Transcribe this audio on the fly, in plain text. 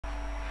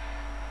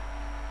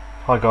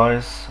Hi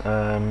guys,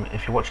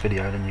 if you watch the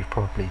video then you've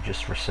probably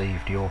just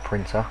received your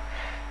printer.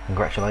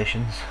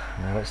 Congratulations.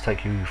 Now let's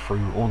take you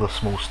through all the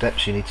small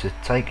steps you need to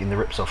take in the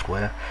RIP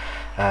software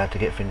to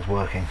get things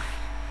working.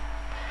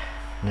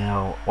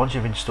 Now once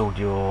you've installed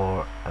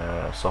your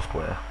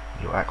software,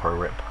 your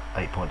AcroRIP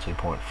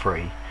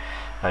 8.2.3,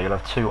 you'll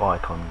have two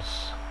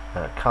icons,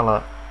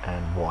 colour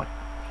and white.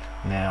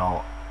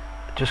 Now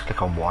just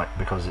click on white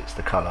because it's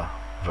the colour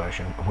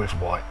version with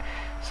white,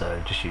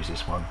 so just use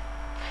this one.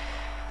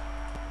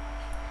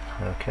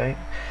 Okay,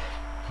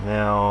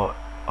 now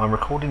I'm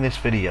recording this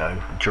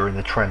video during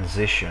the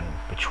transition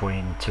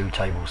between two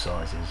table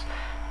sizes.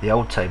 The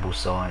old table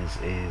size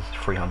is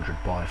 300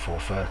 by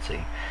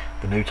 430,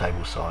 the new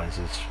table size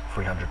is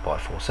 300 by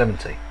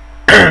 470.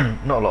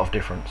 Not a lot of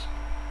difference,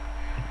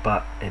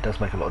 but it does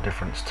make a lot of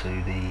difference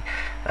to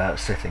the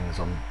settings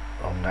on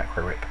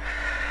AcroRIP.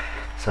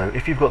 So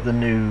if you've got the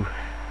new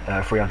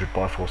 300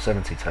 by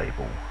 470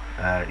 table,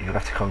 you'll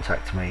have to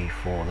contact me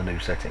for the new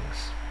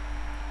settings.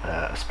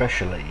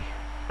 Especially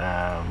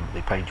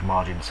the page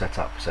margin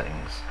setup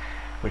settings,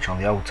 which on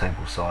the old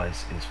table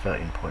size is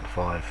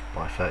 13.5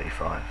 by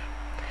 35,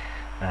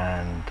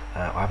 and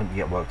I haven't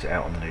yet worked it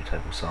out on the new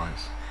table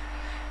size,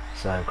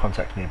 so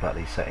contact me about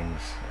these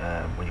settings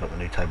when you've got the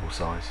new table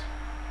size.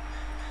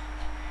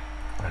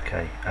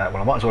 Okay, well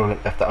I might as well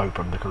have left that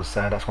open because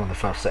that's one of the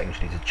first settings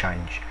you need to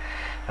change.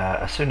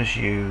 As soon as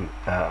you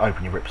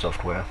open your RIP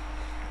software,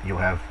 you'll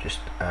have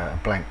just a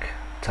blank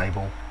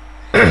table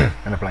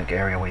and a blank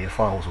area where your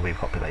files will be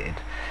populated.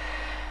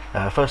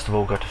 First of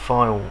all, go to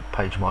File,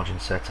 Page Margin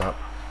Setup,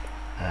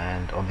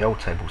 and on the old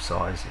table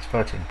size it's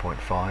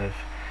 13.5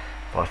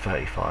 by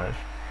 35.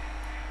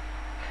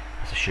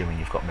 That's assuming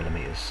you've got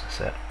millimeters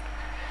set.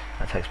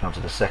 That takes me on to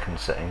the second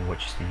setting,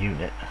 which is the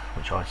unit,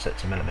 which I set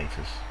to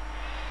millimeters.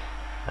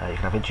 You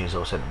can have inches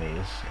or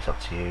centimeters, it's up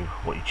to you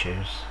what you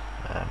choose.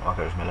 I'll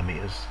go with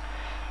millimeters.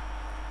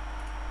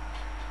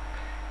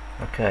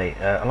 Okay,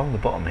 along the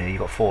bottom here you've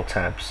got four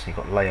tabs. You've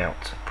got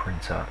Layout,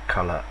 Printer,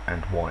 Colour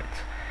and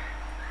White.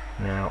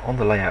 Now on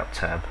the Layout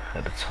tab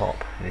at the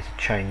top you need to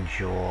change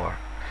your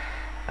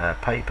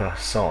paper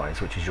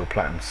size, which is your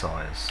platen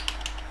size,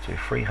 to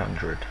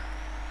 300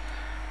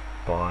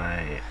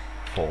 by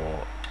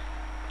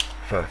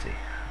 430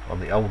 on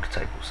the old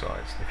table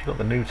size. If you've got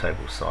the new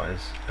table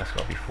size, that's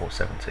got to be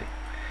 470.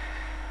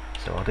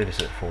 So I'll do this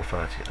at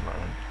 430 at the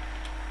moment.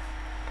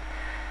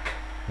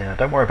 Now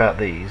don't worry about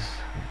these,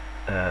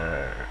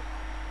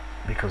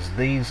 because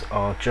these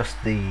are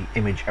just the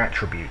image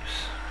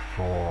attributes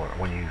for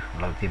when you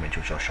load the image,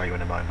 which I'll show you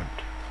in a moment.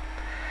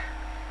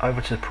 Over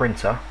to the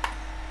printer,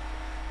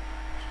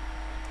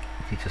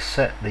 you need to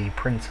set the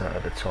printer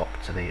at the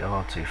top to the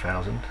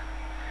R2000,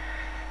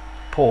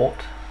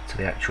 port to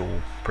the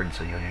actual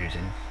printer you're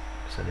using,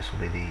 so this will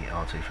be the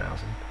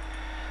R2000.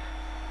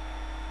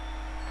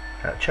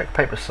 Check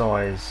paper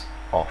size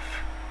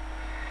off,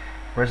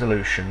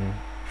 resolution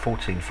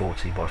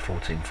 1440 by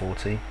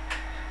 1440,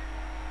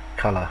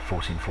 colour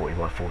 1440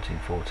 by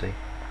 1440.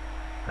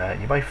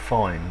 You may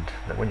find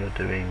that when you're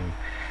doing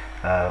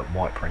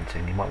white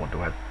printing you might want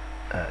to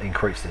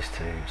increase this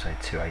to say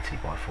 280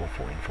 by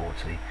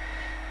 41440.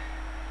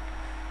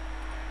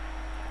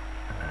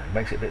 It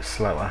makes it a bit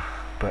slower,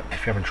 but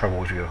if you're having trouble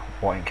with your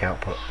white ink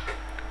output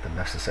then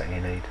that's the setting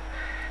you need.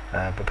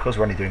 But because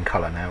we're only doing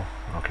colour now,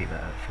 I'll keep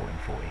that at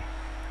 1440.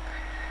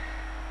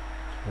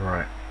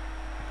 Right,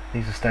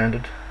 these are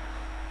standard.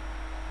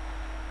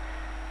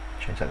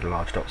 Change that to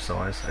large dot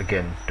size.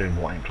 Again, doing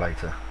white ink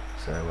later,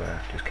 so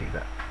just keep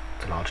that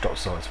to large dot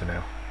size for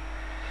now.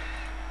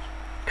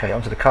 Okay,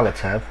 onto the colour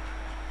tab.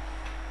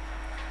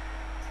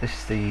 This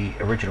is the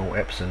original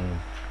Epson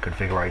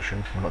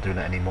configuration. We're not doing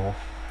that anymore.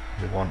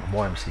 We want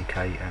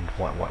YMCK and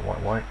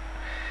white.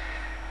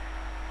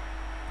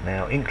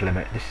 Now ink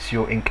limit, this is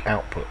your ink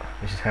output.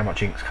 This is how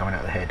much ink's coming out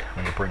of the head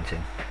when you're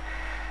printing.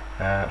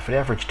 For the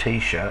average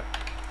t-shirt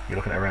you're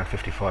looking at around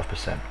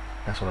 55%.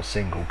 That's on a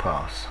single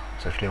pass.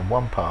 So if you're doing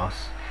one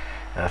pass,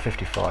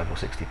 55 or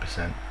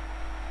 60%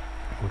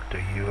 would do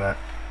you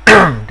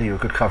do you a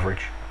good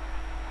coverage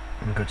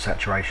and good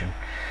saturation.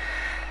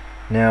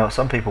 Now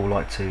some people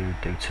like to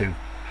do two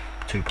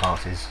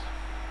passes,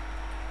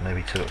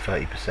 maybe two at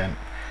 30%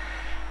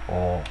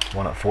 or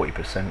one at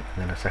 40% and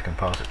then a second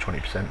pass at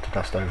 20% to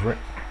dust over it.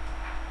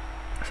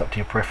 It's up to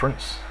your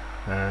preference.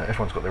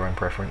 Everyone's got their own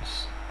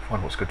preference.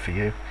 Find what's good for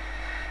you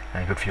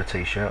and good for your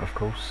t-shirt, of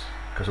course,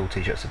 because all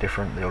t-shirts are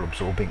different, they all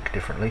absorb ink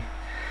differently.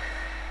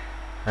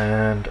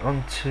 And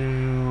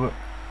onto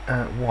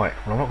white.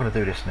 Well, I'm not going to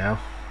do this now.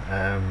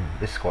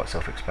 This is quite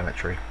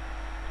self-explanatory.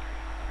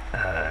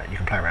 You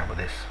can play around with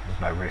this,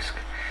 there's no risk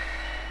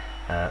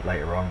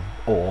later on,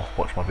 or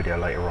watch my video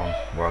later on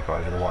where I go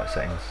over the white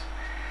settings.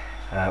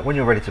 When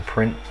you're ready to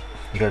print,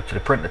 you go to the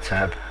printer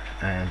tab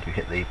and you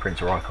hit the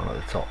printer icon at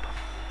the top.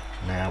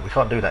 Now we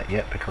can't do that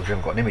yet because we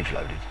haven't got an image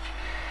loaded.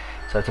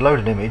 So to load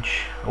an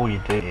image, all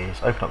you do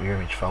is open up your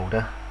image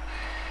folder,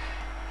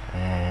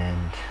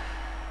 and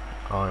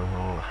I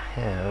will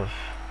have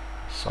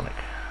Sonic.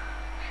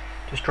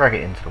 Just drag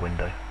it into the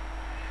window.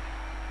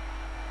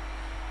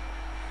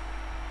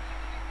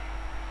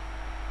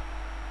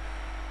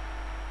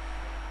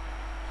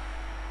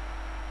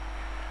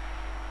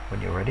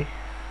 when you're ready.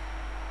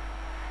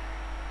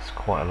 It's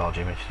quite a large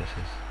image, this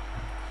is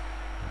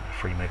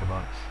 3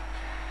 megabytes.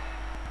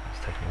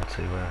 It's taking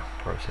a while to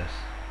process.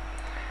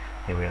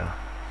 Here we are.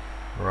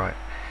 Right,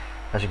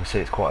 as you can see,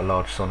 it's quite a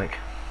large Sonic.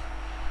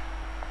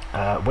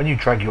 When you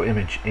drag your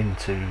image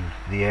into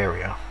the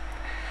area,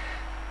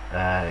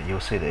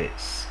 you'll see that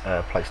it's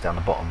placed down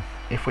the bottom.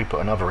 If we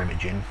put another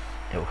image in,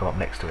 it will come up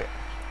next to it.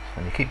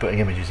 And you keep putting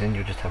images in,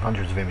 you'll just have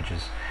hundreds of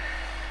images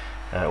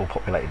all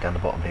populated down the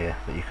bottom here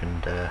that you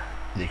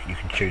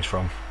can choose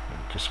from.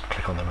 Just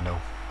click on them and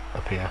they'll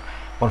appear.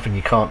 One thing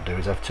you can't do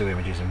is have 2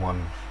 images in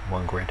one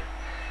grid,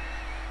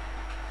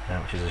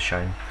 which is a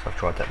shame, because I've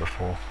tried that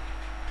before.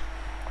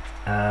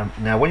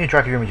 Now when you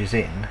drag your images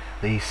in,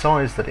 the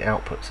size that it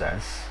outputs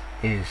as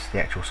is the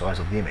actual size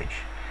of the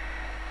image.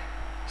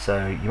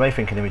 So you may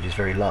think an image is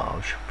very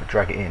large, but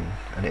drag it in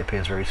and it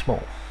appears very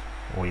small.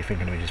 Or you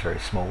think an image is very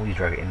small, you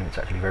drag it in and it's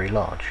actually very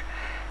large.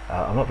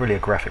 I'm not really a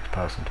graphics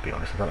person, to be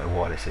honest. I don't know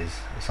why this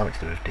is. It's something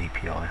to do with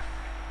DPI.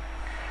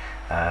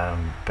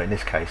 But in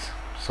this case,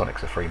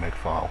 Sonic's a 3 meg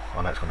file.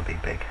 I know it's going to be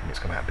big, and it's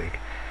come out big,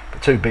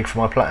 but too big for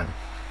my plan.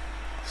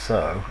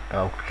 So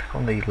I'll click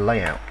on the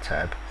Layout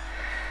tab,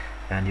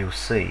 and you'll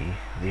see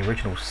the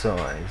original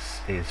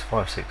size is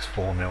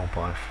 564mm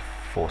by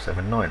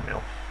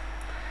 479mm.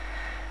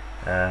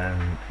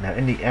 Now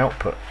in the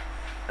output,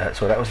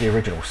 so that was the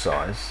original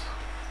size.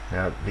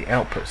 Now the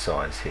output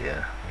size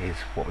here is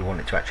what we want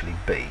it to actually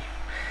be.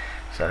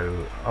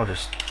 So I'll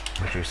just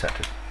reduce that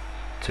to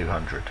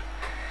 200.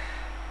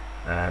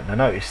 Now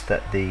notice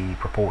that the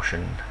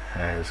proportion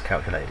has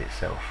calculated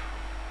itself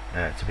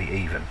to be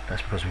even.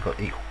 That's because we've got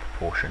equal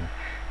proportion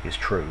is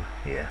true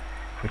here.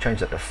 If we change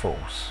that to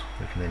false,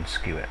 we can then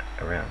skew it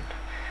around.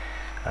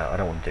 I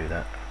don't want to do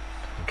that.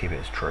 I'll keep it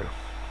as true.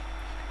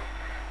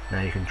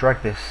 Now you can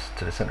drag this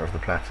to the center of the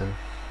platen.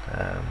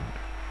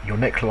 Your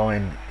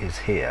neckline is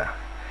here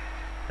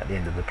at the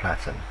end of the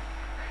platen.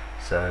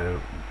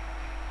 So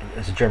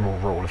as a general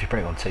rule, if you're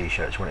printing on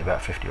t-shirts, you want it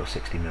about 50 or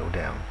 60mm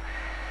down.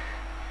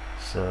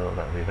 So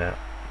that will be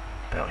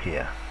about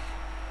here.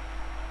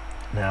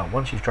 Now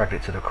once you've dragged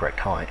it to the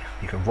correct height,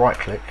 you can right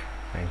click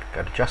and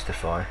go to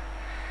Justify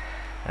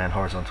and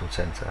Horizontal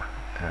Center,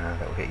 and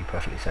that will get you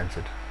perfectly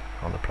centered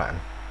on the platen.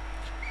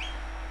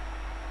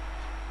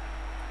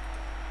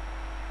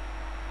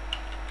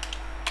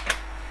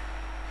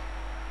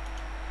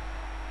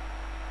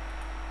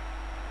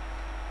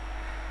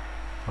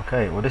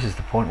 Okay, well this is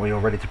the point where you're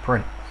ready to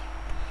print.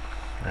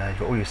 You've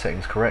got all your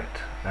settings correct.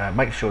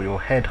 Make sure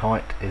your head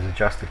height is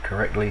adjusted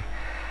correctly.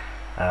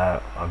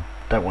 I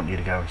don't want you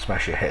to go and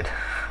smash your head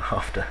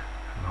after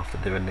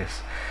doing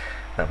this.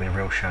 That would be a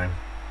real shame.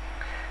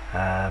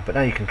 But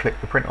now you can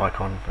click the print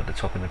icon at the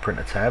top in the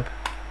printer tab.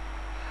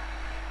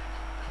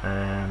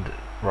 And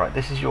right,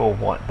 this is your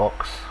white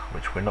box,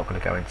 which we're not going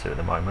to go into at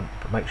the moment,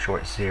 but make sure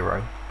it's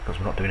 0 because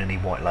we're not doing any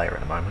white layer at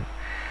the moment.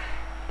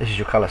 This is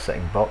your color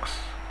setting box.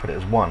 Put it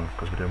as 1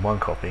 because we're doing 1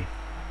 copy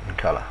in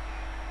color.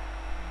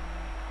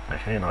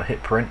 Okay, and I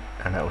hit print,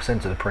 and that will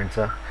send to the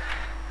printer,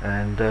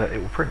 and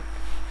it will print.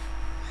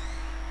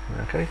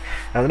 Okay,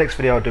 now the next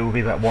video I'll do will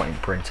be about white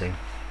ink printing.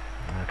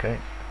 Okay.